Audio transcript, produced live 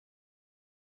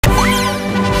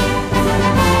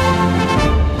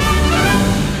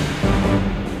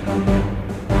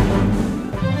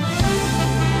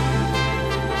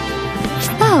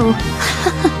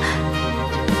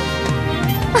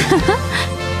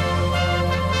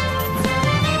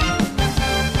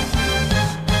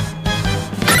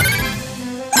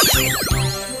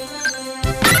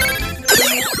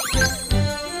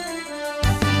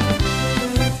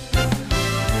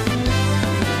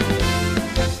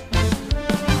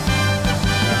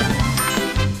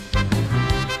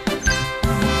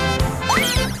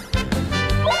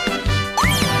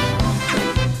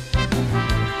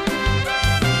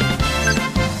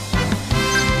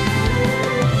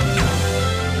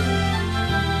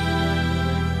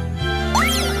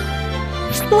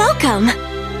Welcome!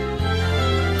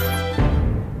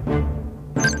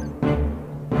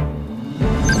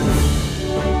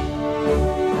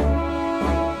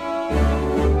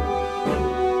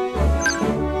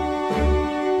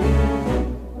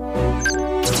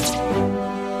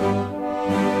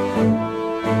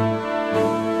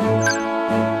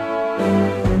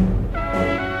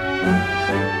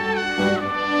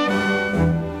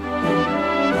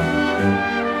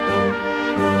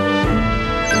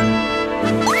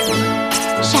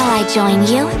 Shall I join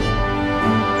you?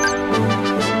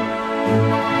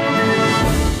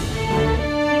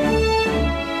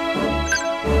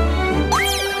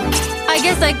 I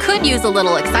guess I could use a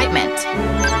little excitement.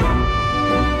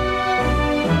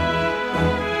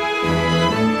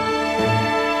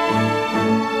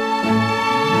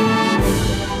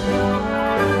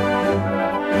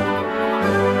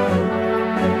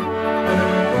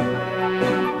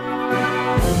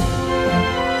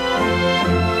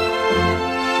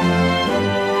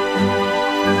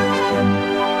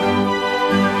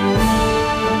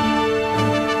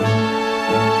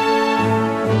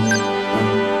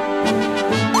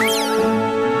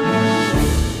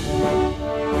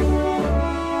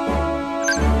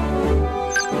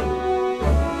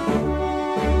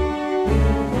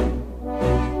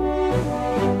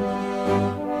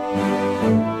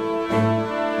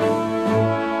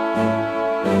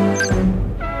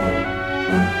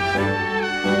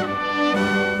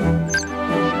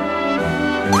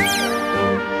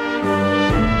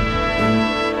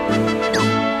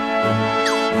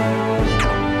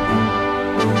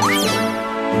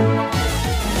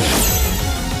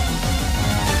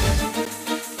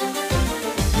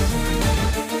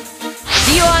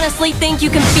 Do you honestly think you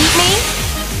can beat me?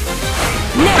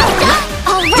 No!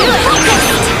 All right, Do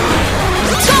it!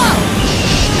 Go!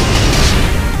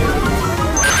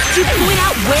 Did you point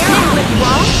out where I went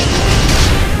wrong?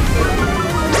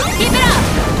 Keep it up!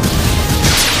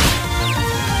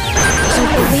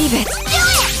 Don't believe it.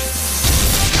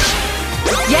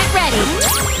 Get ready!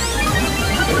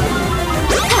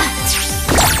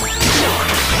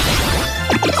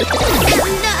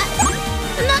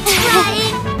 Not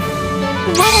right.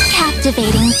 What a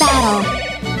captivating battle.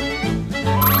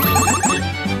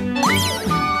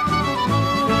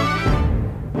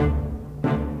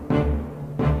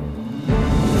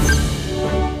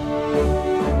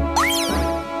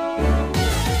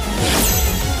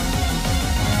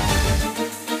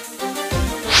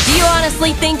 Do you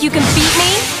honestly think you can beat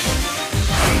me?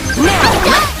 No!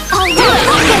 All Do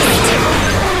right, it!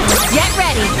 Get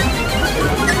ready!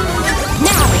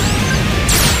 Now!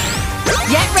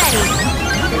 Get ready!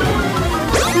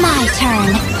 my turn.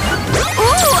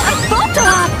 Ooh, a photo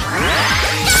op!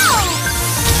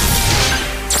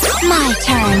 My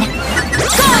turn.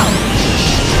 Go!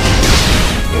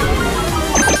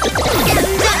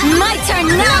 My turn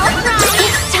now.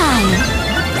 It's time.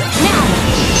 Now!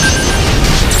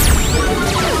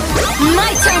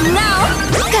 My turn now.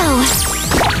 Go.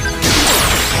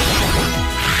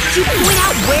 Did you point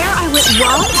out where I went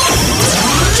wrong?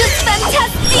 Just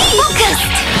fantastic! Focused!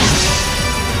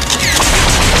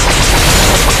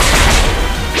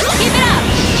 Keep it up!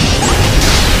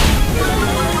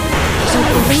 Don't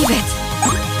believe it.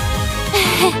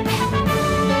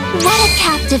 What a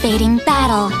captivating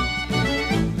battle.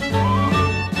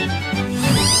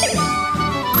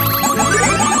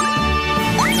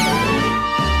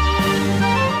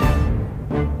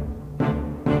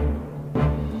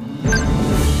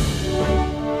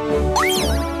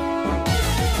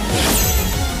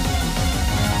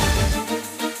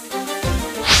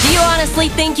 Do you honestly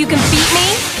think you can beat me?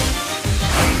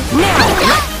 No!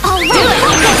 All Do right,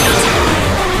 it!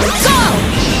 Go!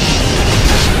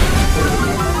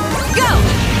 Go!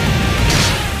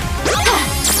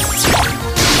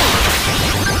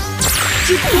 Did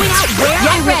you point out where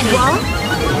Get I went ready. wrong?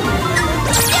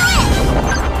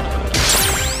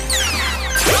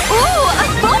 Ooh, a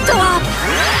photo op!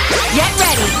 Get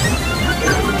ready!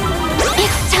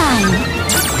 It's time.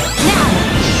 Now!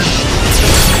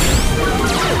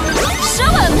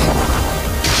 Show him!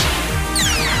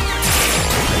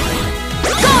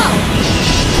 Go!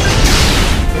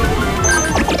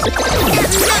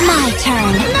 My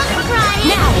turn.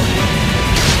 Now!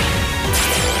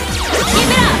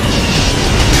 Keep it up!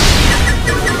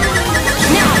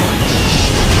 Now!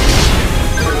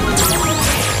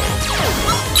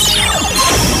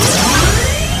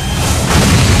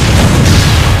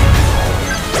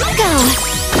 Go.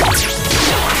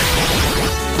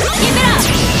 Keep it up!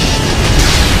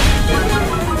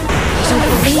 Don't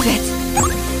believe it.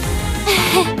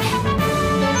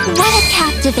 What a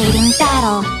captivating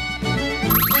battle.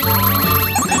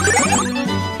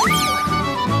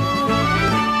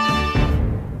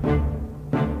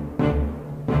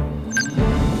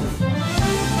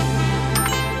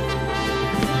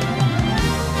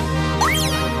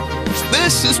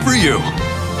 This is for you.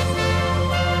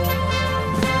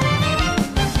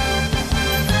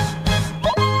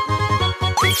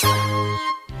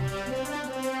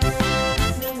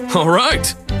 All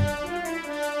right.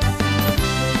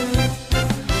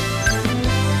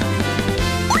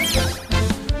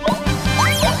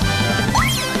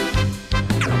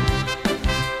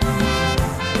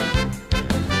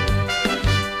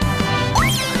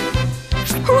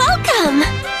 Welcome!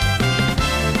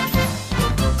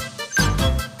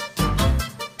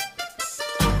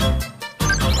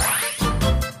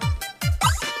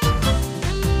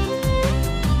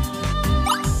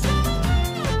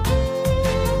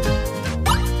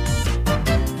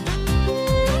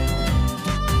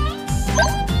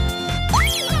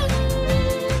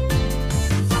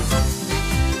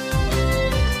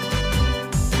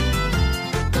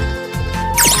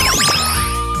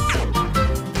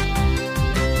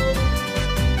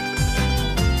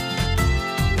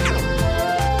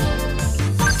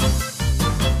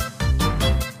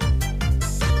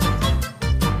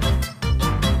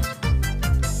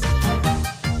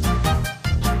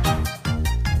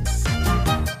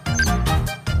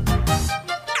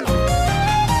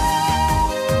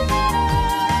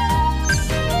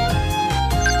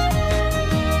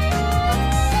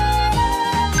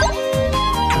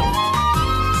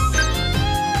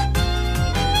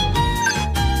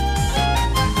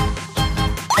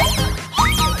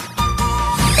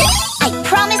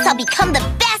 I'll become the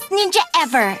best ninja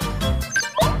ever!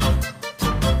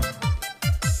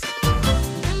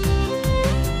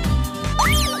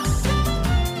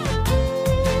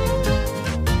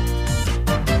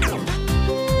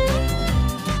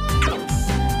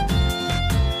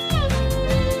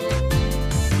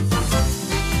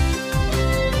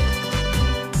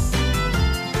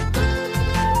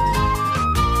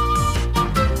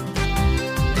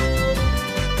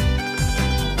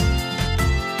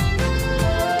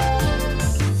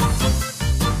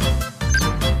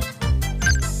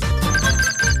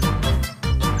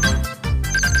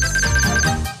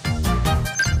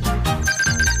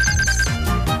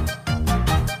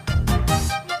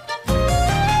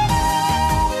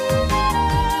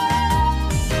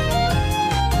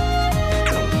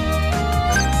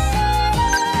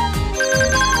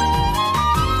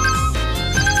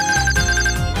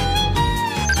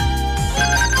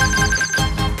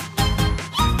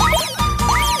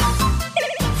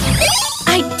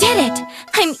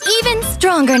 I'm even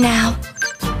stronger now.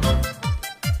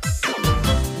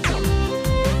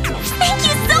 Thank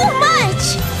you so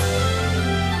much!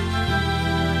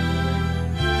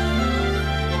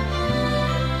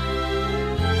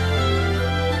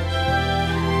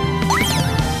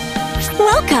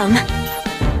 Welcome!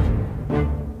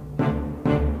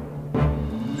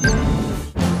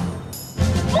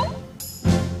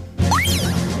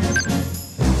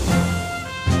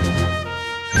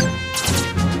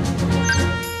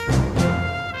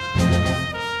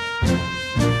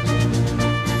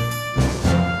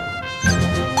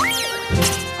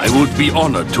 I would be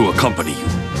honored to accompany you.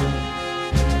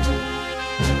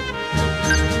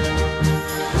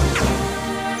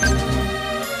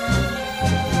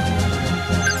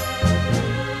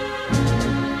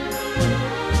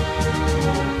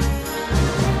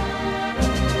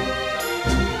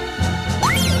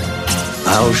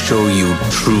 I'll show you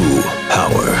true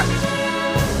power.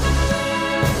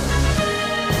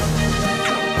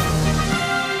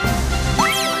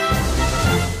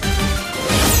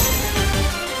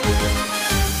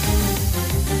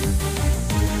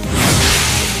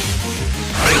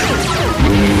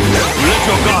 Let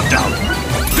your guard down.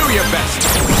 Do your best.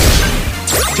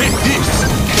 Take this.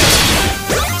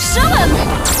 Show him!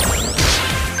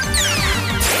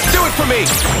 Do it for me.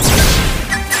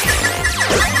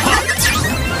 Ha.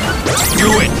 Do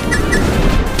it.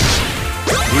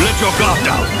 Let your guard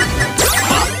down.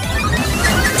 Ha.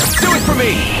 Do it for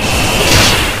me.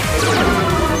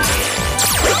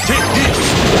 Take this.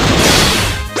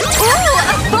 Ooh,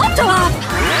 a photo op!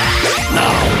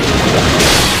 Now.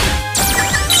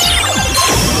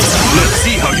 Let's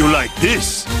see how you like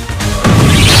this.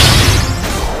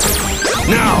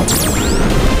 Now.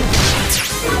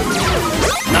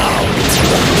 Now.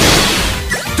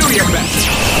 Do your best.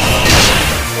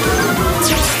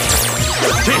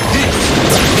 Take this.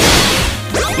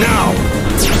 Now.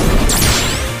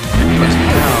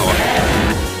 Now.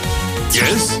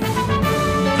 Yes?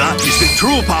 That is the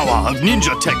true power of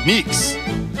ninja techniques.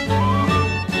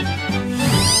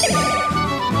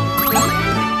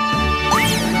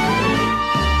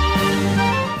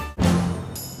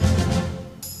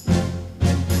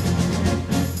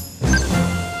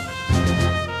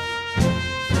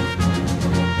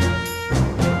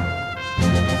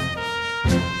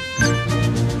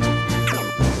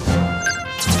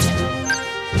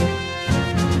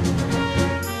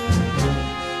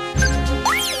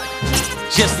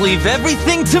 leave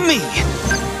everything to me.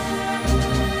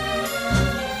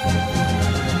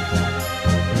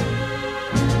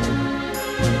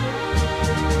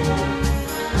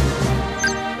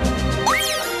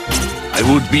 I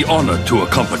would be honored to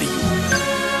accompany you.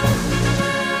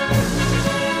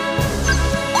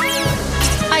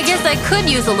 I guess I could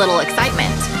use a little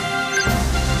excitement.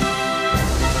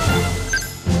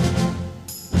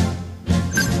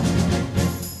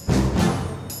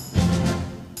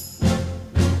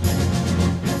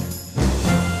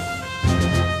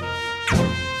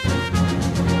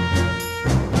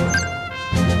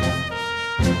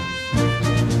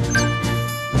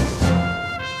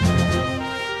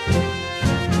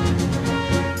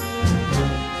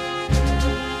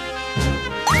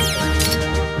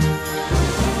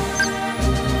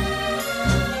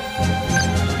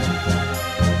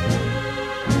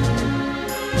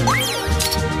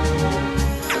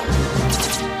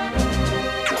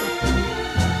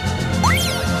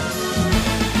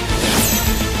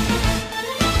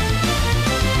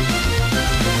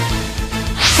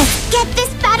 Get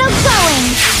this battle going!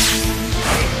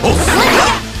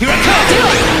 Here I come! Do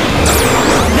it!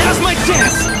 Now's my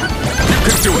chance! You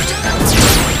can do it!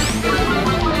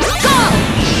 Go!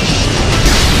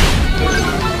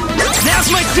 Now's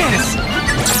my chance!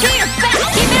 Do your best!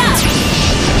 Keep it up!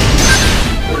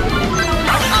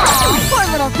 Oh, poor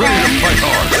little Ready thing. to fight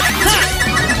hard!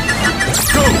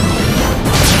 Go!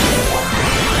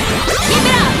 Keep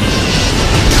it up!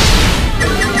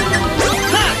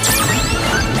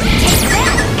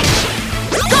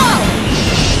 Go!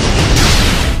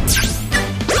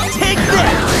 Take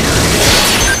that!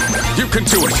 You can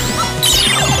do it!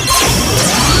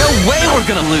 No way we're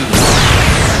gonna lose!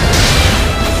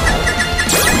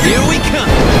 Here we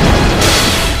come!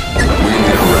 We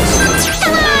need a rest.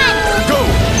 Come on! Go!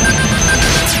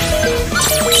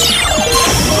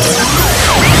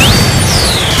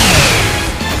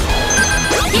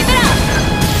 Keep it up!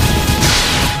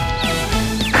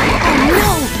 Oh no!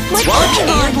 What's Watch going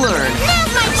on? and learn!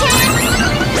 Now's my chance!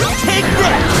 Take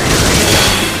that!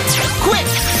 Quick!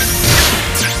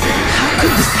 How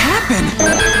could this happen?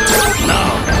 Now!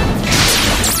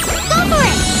 Go for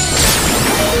it!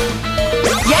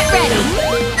 Get ready!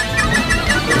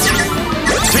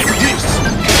 Take this!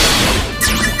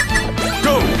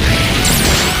 Go!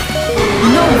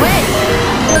 No way!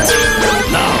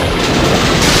 Now!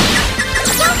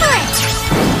 Go for it!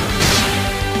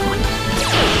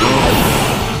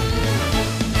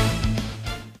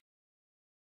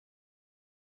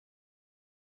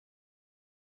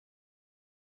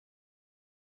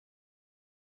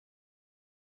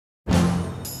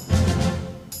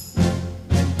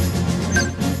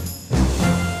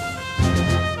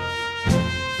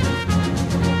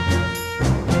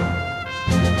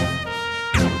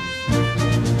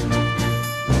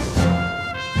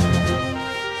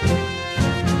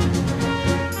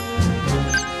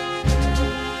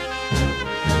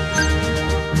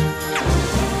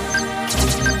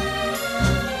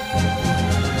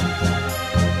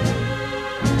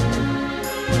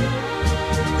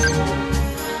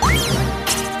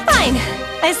 Fine.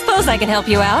 I suppose I can help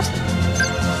you out.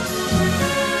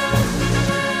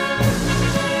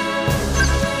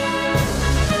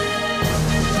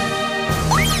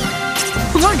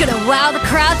 We're gonna wow the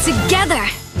crowd together!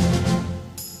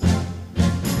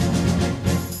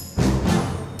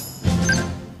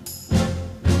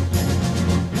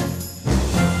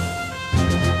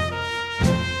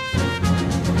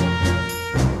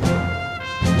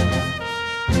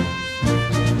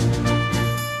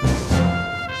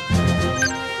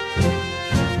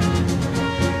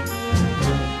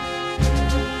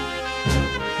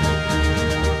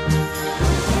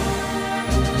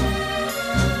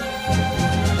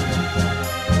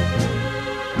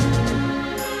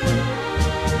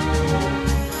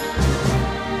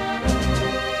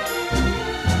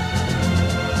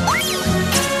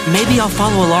 Maybe I'll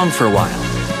follow along for a while.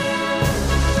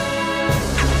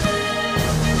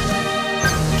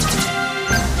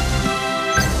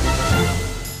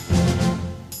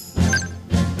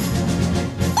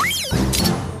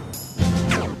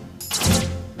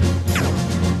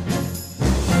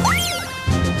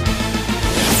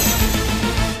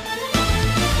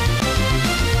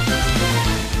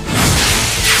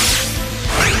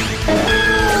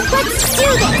 Let's do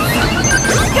this!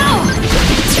 Go!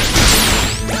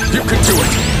 You can do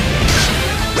it!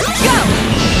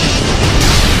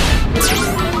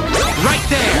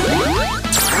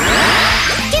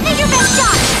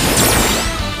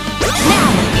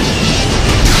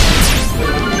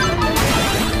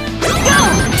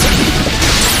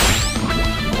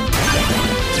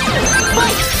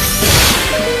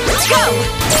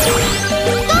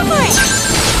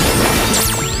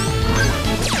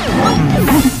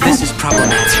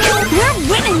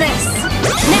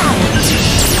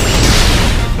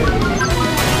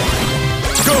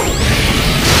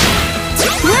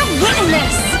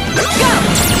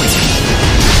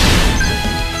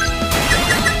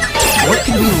 What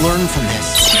can we learn from this?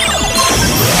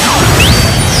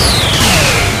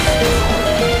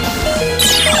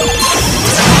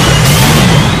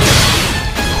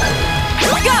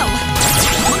 Go!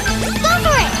 Go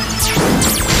for it!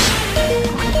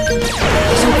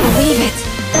 I don't believe it.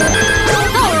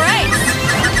 All right!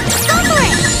 Go for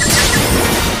it!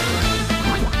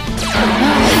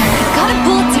 Gotta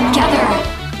pull it together.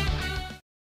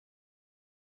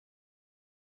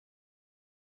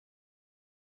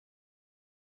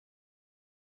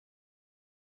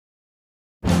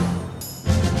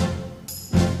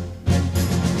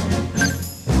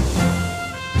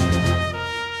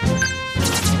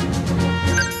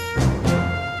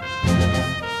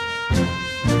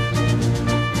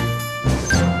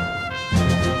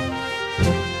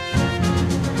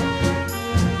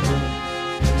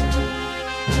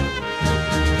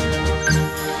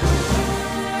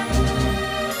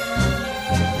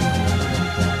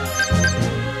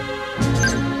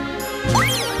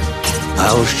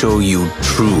 I'll show you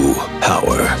true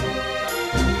power.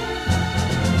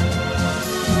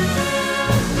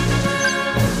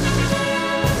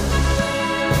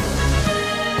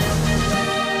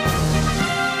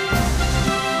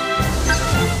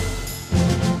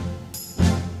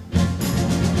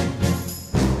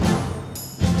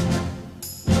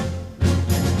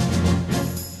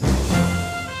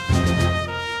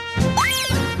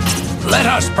 Let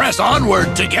us press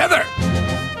onward together.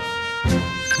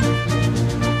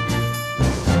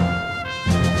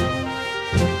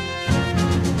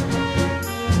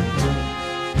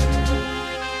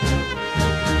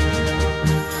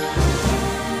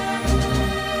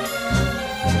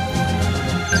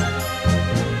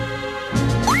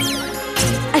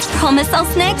 I promise I'll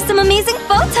snag some amazing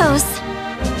photos.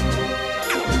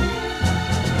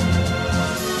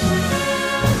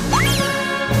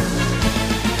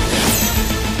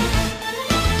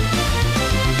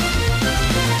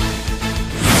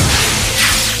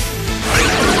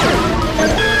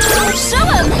 Show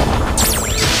 'em!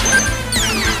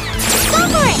 Go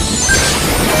for it!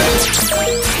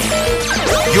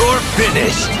 You're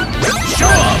finished.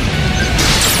 Show 'em.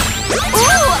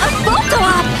 Ooh, a photo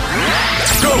op!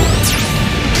 Go.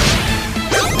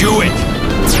 Do it.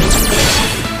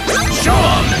 Show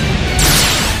 'em.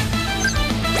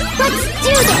 Let's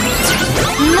do this!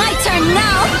 My turn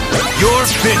now! You're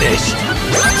finished.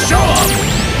 Show 'em.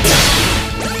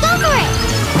 Go for it!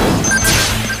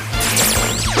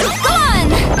 Go on!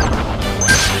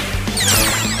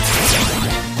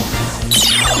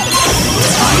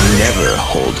 I never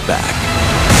hold back.